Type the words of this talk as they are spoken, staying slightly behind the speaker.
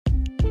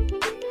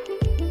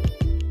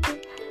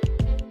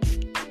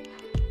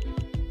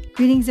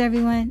Greetings,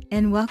 everyone,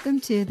 and welcome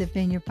to the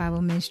Vineyard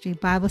Bible Ministry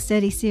Bible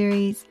Study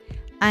Series.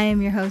 I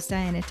am your host,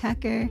 Diana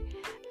Tucker.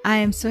 I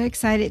am so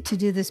excited to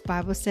do this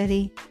Bible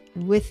study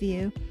with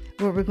you.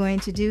 What we're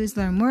going to do is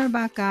learn more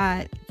about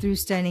God through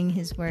studying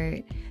His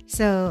Word.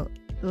 So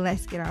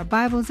let's get our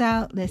Bibles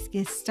out, let's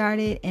get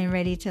started and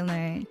ready to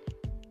learn.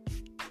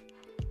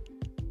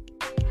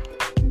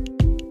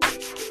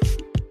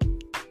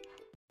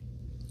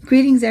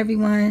 Greetings,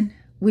 everyone.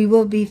 We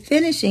will be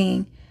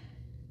finishing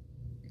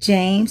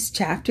James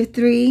chapter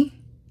 3,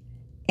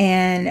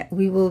 and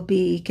we will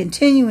be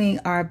continuing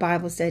our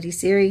Bible study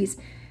series,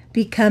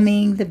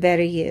 Becoming the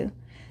Better You.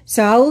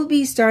 So I will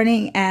be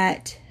starting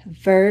at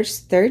verse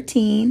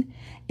 13,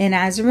 and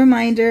as a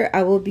reminder,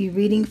 I will be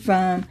reading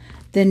from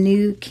the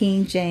New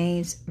King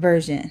James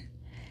Version.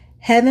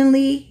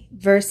 Heavenly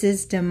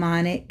versus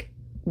demonic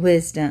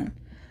wisdom.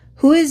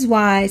 Who is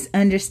wise,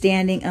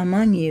 understanding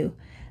among you?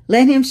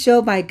 Let him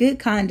show by good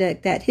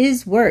conduct that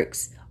his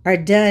works are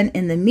done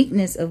in the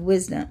meekness of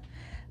wisdom.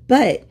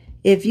 But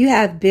if you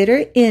have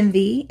bitter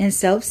envy and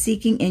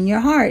self-seeking in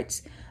your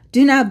hearts,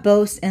 do not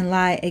boast and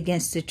lie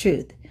against the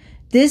truth.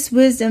 This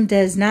wisdom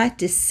does not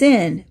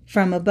descend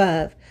from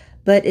above,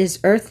 but is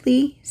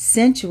earthly,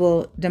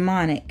 sensual,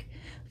 demonic.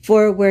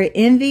 For where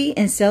envy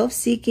and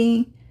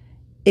self-seeking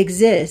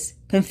exist,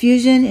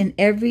 confusion and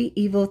every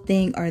evil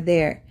thing are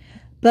there.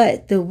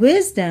 But the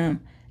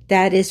wisdom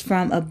that is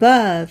from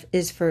above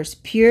is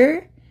first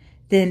pure,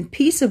 then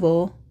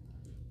peaceable,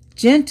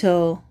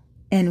 gentle,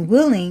 and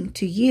willing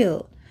to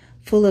yield,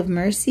 full of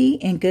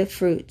mercy and good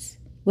fruits,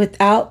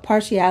 without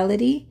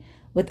partiality,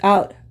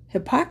 without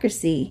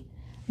hypocrisy.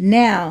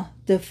 Now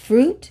the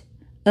fruit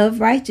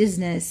of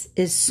righteousness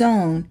is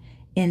sown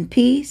in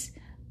peace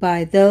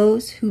by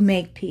those who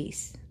make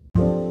peace.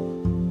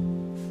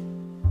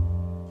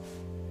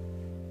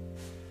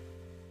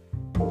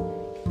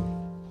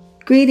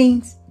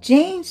 Greetings.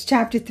 James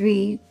chapter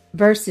 3,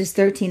 verses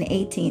 13 and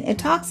 18. It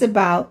talks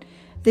about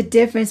the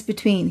difference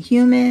between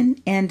human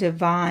and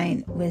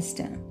divine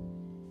wisdom.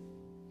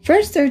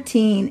 Verse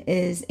 13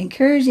 is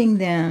encouraging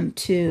them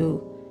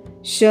to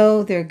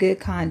show their good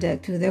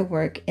conduct through their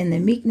work in the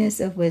meekness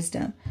of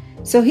wisdom.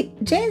 So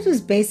James was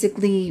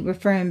basically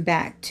referring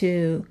back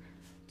to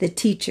the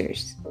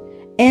teachers,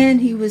 and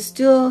he was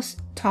still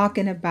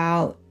talking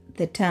about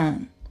the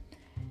tongue.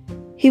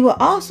 He was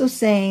also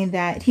saying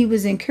that he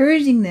was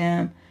encouraging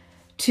them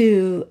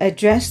to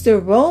address their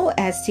role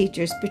as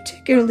teachers,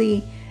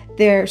 particularly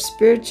their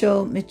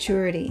spiritual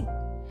maturity.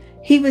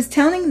 He was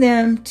telling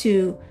them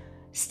to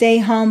stay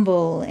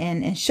humble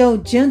and show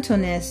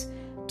gentleness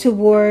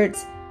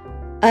towards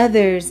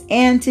others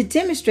and to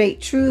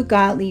demonstrate true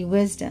godly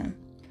wisdom.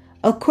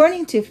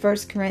 According to 1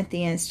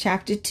 Corinthians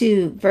chapter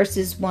 2,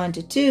 verses 1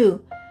 to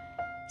 2,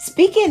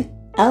 speaking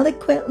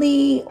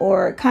eloquently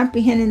or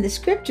comprehending the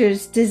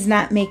scriptures does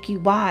not make you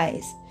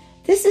wise.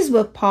 This is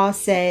what Paul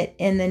said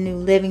in the New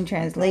Living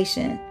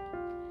Translation.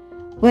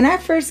 When I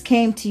first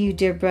came to you,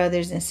 dear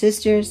brothers and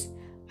sisters,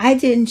 I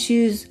didn't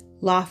choose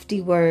lofty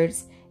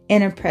words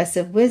and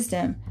impressive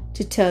wisdom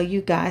to tell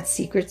you God's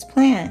secret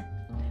plan.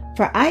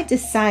 For I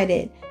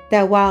decided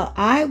that while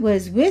I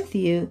was with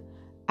you,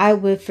 I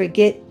would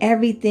forget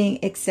everything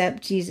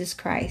except Jesus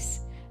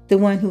Christ, the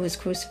one who was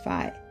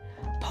crucified.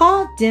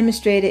 Paul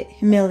demonstrated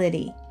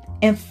humility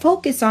and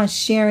focused on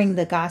sharing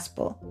the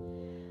gospel.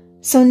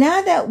 So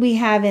now that we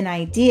have an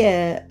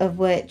idea of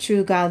what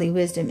true godly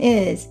wisdom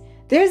is,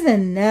 there's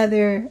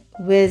another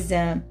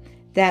wisdom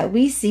that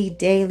we see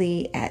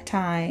daily at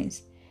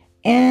times,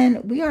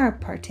 and we are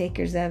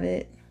partakers of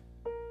it.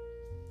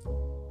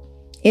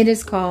 It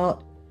is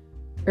called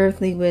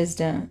earthly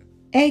wisdom,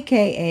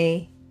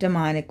 aka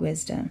demonic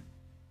wisdom.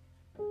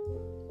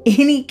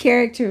 Any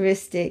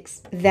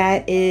characteristics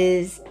that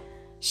is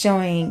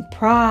showing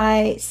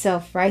pride,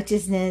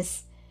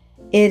 self-righteousness,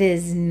 it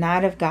is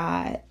not of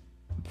God.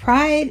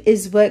 Pride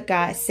is what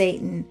got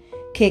Satan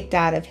kicked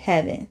out of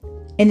heaven.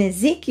 In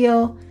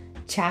Ezekiel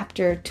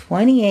chapter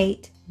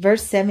 28,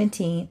 verse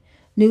 17,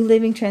 New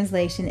Living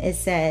Translation, it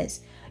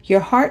says, "Your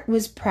heart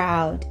was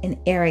proud and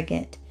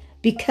arrogant.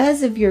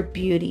 Because of your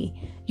beauty,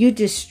 you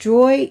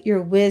destroyed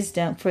your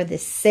wisdom for the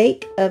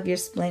sake of your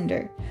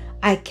splendor.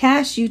 I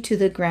cast you to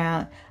the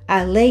ground.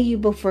 I lay you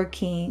before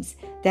kings,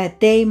 that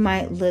they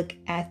might look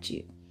at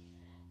you."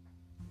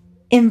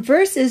 In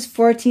verses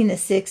 14 to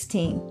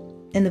 16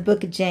 in the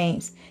book of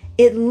James,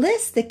 it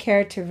lists the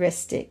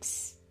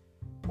characteristics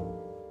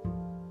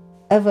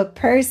of a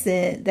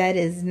person that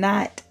is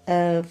not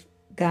of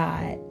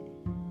God.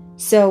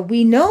 So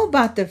we know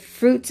about the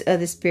fruits of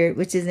the Spirit,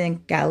 which is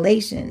in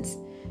Galatians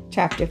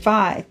chapter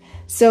 5.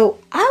 So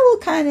I will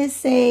kind of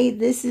say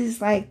this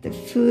is like the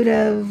fruit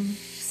of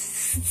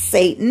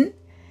Satan.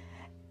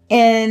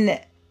 And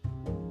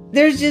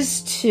there's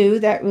just two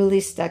that really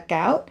stuck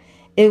out.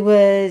 It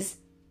was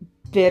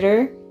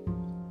bitter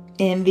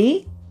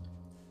envy,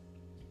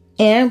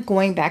 and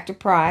going back to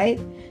pride,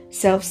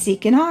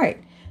 self-seeking heart.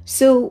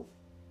 So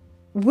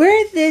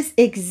where this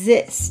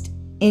exists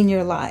in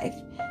your life,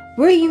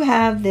 where you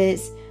have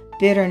this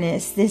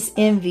bitterness, this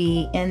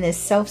envy, and this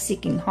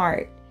self-seeking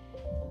heart,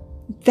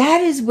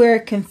 That is where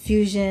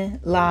confusion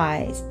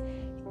lies.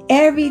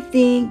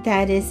 Everything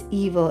that is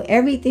evil,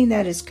 everything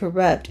that is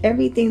corrupt,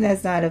 everything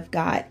that's not of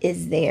God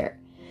is there.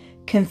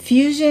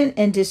 Confusion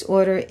and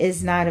disorder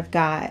is not of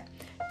God.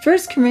 1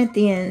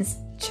 Corinthians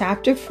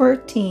chapter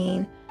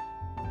 14,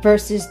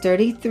 verses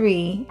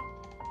 33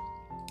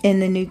 in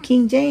the New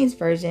King James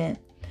Version.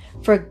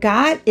 For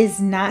God is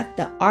not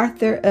the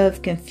author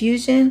of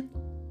confusion,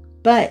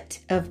 but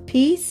of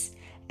peace,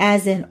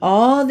 as in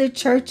all the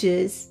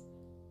churches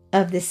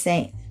of the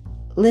saints.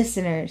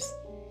 Listeners,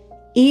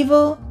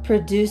 evil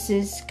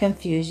produces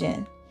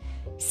confusion.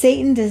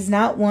 Satan does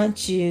not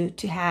want you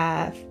to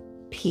have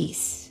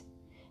peace.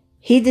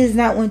 He does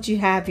not want you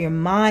to have your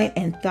mind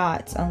and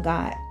thoughts on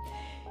God.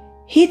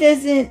 He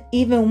doesn't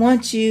even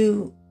want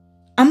you,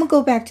 I'm going to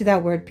go back to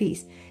that word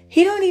peace.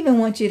 He don't even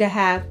want you to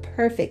have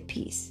perfect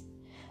peace.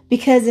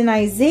 Because in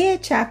Isaiah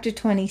chapter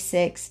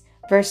 26,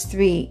 verse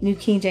 3, New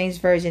King James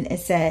Version, it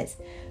says,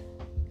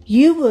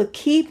 "You will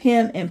keep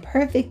him in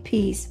perfect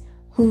peace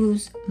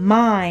whose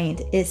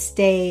mind is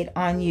stayed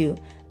on you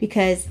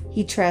because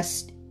he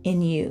trusts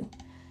in you."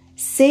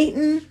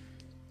 Satan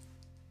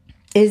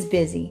is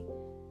busy.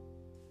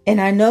 And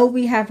I know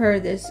we have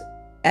heard this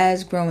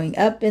as growing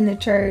up in the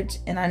church,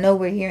 and I know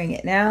we're hearing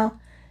it now.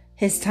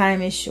 His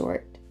time is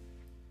short.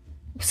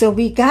 So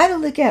we got to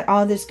look at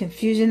all this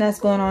confusion that's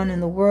going on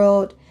in the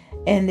world,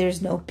 and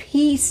there's no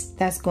peace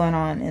that's going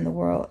on in the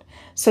world.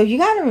 So you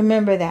got to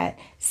remember that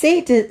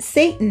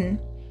Satan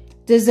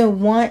doesn't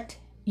want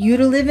you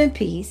to live in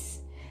peace.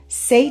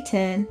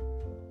 Satan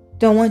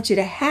don't want you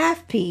to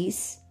have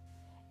peace,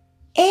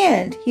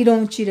 and he don't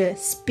want you to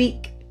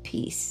speak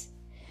peace.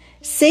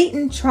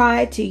 Satan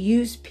tried to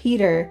use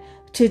Peter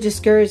to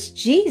discourage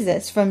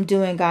Jesus from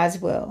doing God's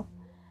will.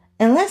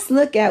 And let's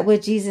look at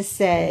what Jesus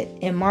said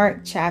in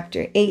Mark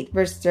chapter 8,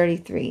 verse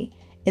 33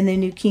 in the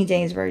New King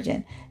James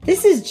Version.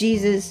 This is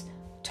Jesus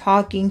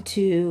talking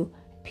to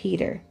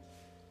Peter.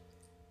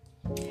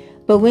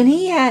 "But when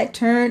he had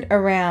turned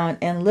around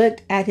and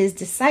looked at his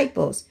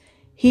disciples,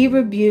 he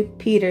rebuked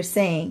Peter,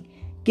 saying,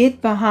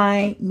 'Get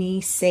behind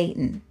me,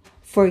 Satan,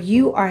 for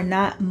you are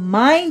not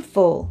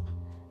mindful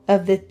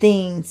of the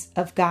things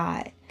of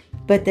God,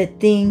 but the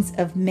things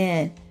of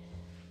men.'"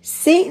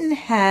 Satan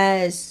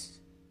has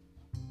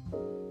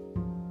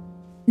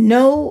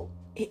no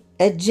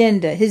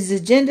agenda. His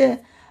agenda,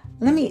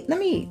 let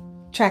me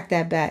track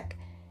that back.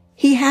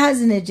 He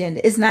has an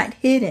agenda. It's not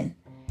hidden.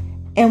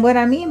 And what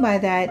I mean by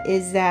that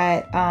is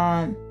that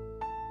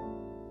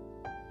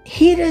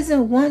he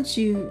doesn't want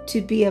you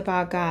to be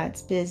about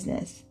God's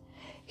business.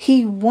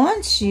 He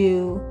wants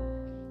you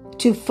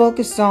to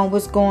focus on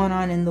what's going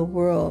on in the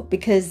world,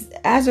 because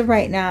as of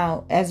right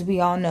now, as we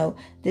all know,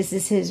 this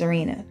is his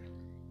arena.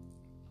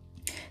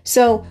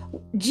 So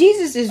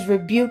Jesus is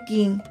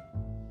rebuking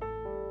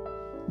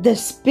the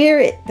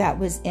spirit that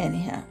was in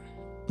him,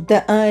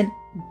 the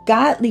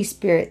ungodly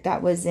spirit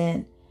that was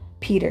in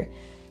Peter.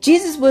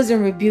 Jesus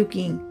wasn't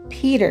rebuking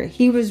Peter.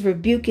 He was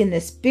rebuking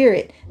the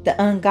spirit,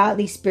 the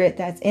ungodly spirit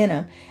that's in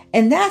him.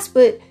 And that's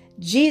what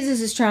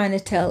Jesus is trying to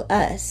tell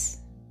us.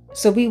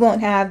 So we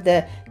won't have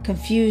the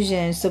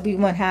confusion. So we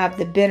won't have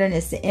the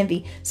bitterness, the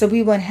envy. So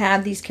we won't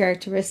have these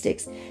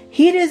characteristics.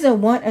 He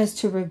doesn't want us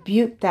to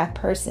rebuke that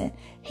person.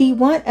 He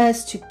wants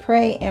us to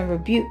pray and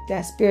rebuke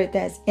that spirit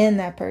that's in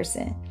that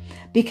person.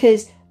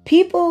 Because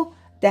people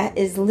that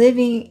is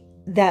living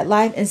that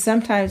life, and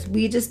sometimes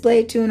we display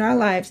it too in our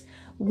lives,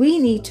 we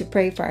need to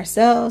pray for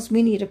ourselves.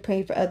 We need to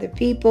pray for other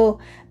people,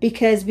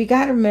 because we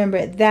got to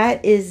remember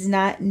that is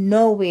not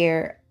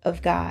nowhere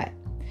of God.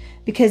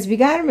 Because we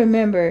got to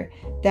remember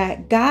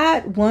that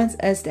God wants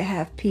us to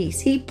have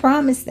peace. He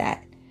promised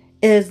that.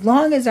 As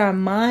long as our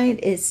mind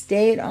is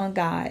stayed on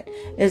God,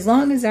 as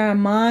long as our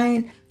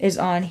mind is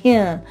on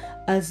him,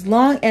 as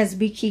long as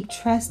we keep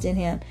trusting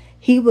him,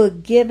 he will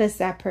give us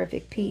that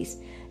perfect peace.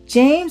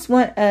 James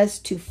wants us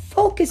to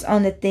focus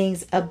on the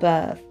things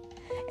above.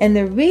 And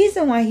the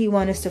reason why he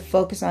wants us to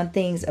focus on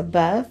things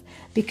above,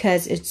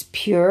 because it's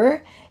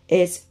pure,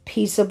 it's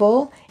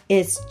peaceable,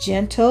 it's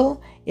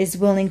gentle, it's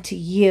willing to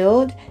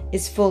yield,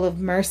 it's full of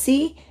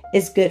mercy,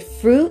 it's good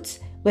fruits,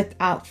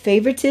 without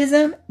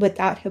favoritism,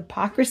 without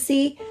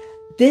hypocrisy.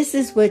 This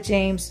is what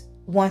James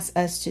wants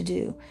us to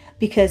do,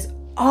 because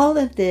all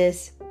of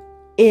this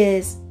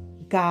is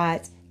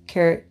God's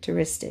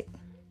characteristic.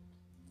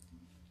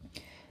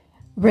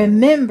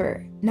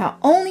 Remember, not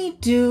only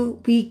do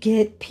we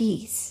get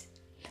peace,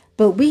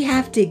 but we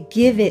have to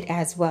give it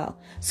as well.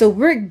 So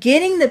we're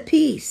getting the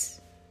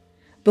peace,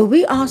 but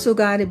we also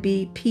got to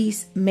be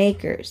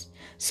peacemakers.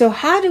 So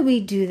how do we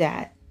do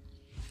that?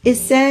 It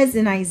says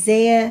in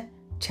Isaiah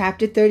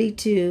chapter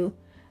 32,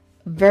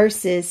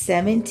 verses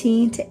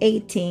 17 to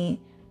 18,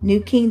 New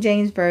King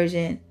James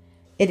Version,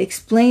 it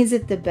explains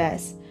it the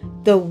best.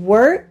 "The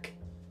work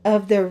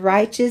of the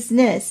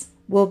righteousness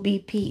will be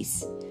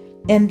peace,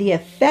 and the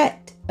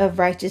effect of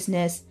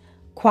righteousness,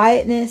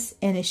 quietness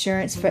and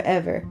assurance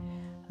forever.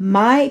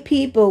 My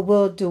people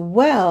will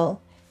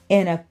dwell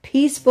in a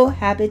peaceful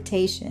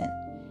habitation,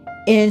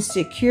 in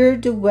secure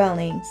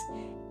dwellings,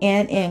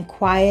 and in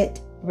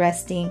quiet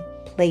resting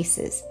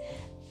places.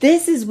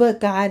 This is what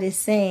God is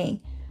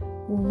saying.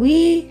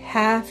 We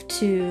have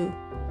to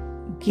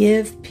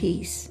give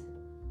peace.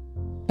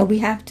 And we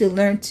have to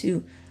learn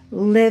to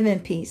live in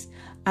peace.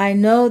 I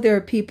know there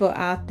are people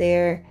out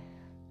there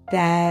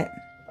that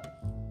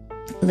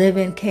live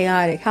in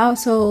chaotic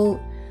household.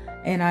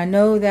 And I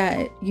know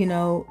that,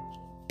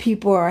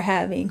 people are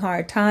having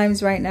hard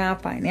times right now,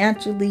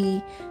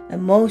 financially,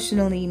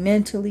 emotionally,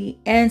 mentally,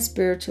 and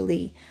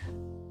spiritually.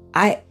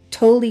 I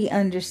totally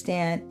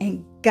understand,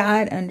 and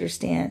God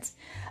understands.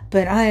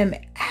 But I am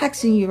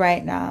asking you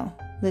right now,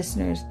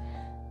 listeners,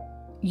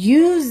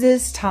 use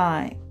this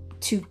time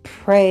to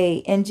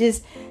pray and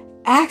just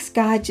ask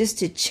God just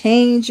to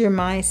change your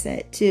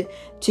mindset,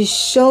 to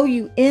show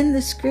you in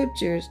the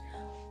scriptures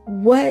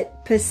what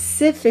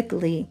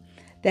specifically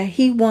that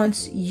He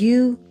wants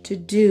you to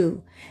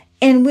do.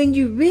 And when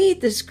you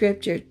read the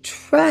scripture,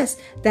 trust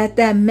that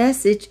that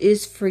message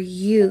is for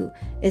you.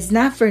 It's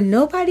not for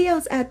nobody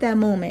else at that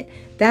moment.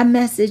 That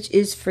message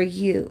is for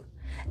you.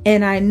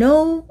 And I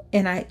know,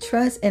 and I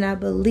trust, and I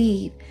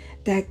believe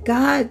that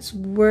God's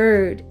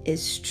word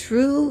is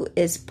true,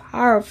 is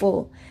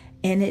powerful,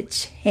 and it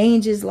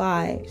changes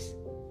lives.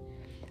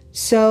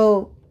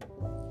 So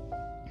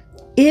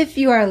if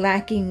you are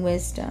lacking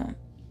wisdom,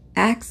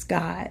 ask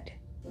God.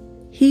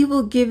 He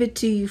will give it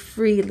to you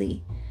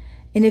freely.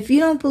 And if you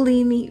don't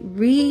believe me,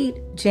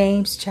 read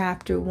James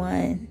chapter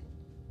 1.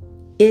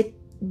 It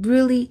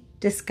really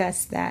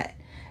discusses that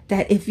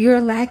if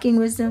you're lacking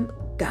wisdom,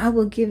 God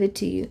will give it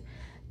to you.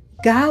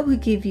 God will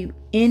give you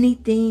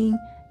anything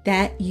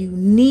that you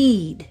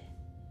need.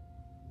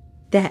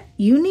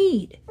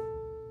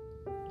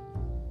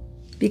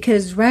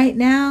 Because right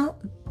now,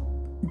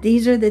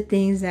 these are the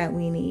things that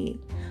we need.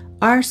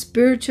 Our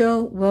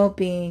spiritual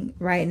well-being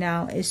right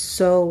now is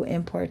so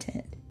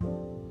important.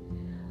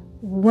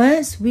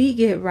 Once we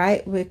get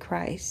right with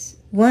Christ,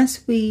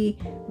 once we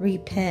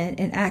repent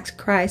and ask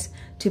Christ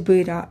to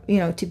be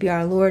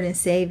our Lord and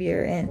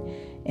Savior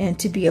and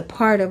to be a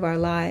part of our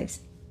lives,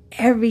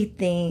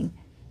 everything,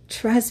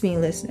 trust me,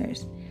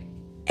 listeners,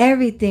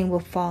 everything will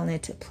fall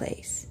into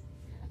place.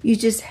 You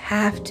just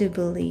have to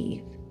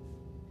believe.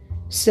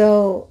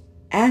 So,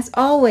 as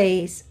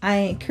always, I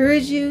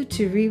encourage you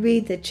to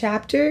reread the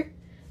chapter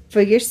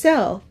for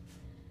yourself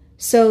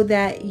so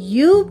that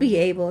you'll be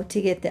able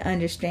to get the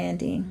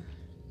understanding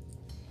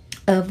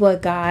of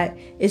what God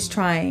is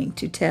trying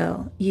to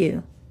tell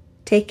you.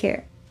 Take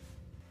care.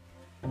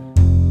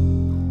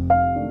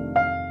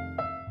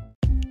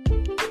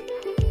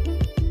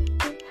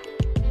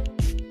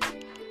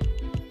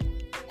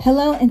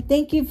 Hello, and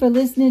thank you for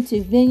listening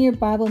to Vineyard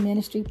Bible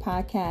Ministry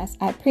Podcast.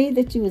 I pray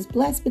that you was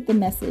blessed with the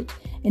message.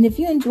 And if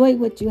you enjoyed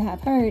what you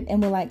have heard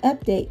and would like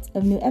updates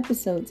of new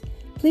episodes,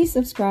 please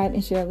subscribe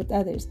and share with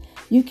others.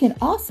 You can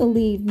also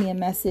leave me a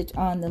message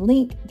on the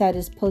link that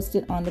is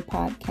posted on the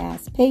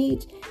podcast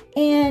page.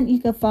 And you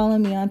can follow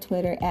me on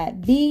Twitter at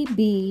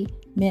VB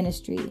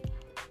Ministry,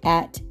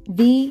 at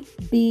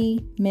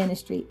VB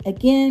Ministry.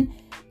 Again,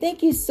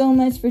 thank you so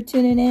much for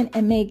tuning in,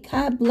 and may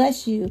God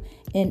bless you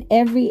in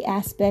every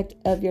aspect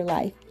of your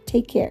life.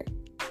 Take care.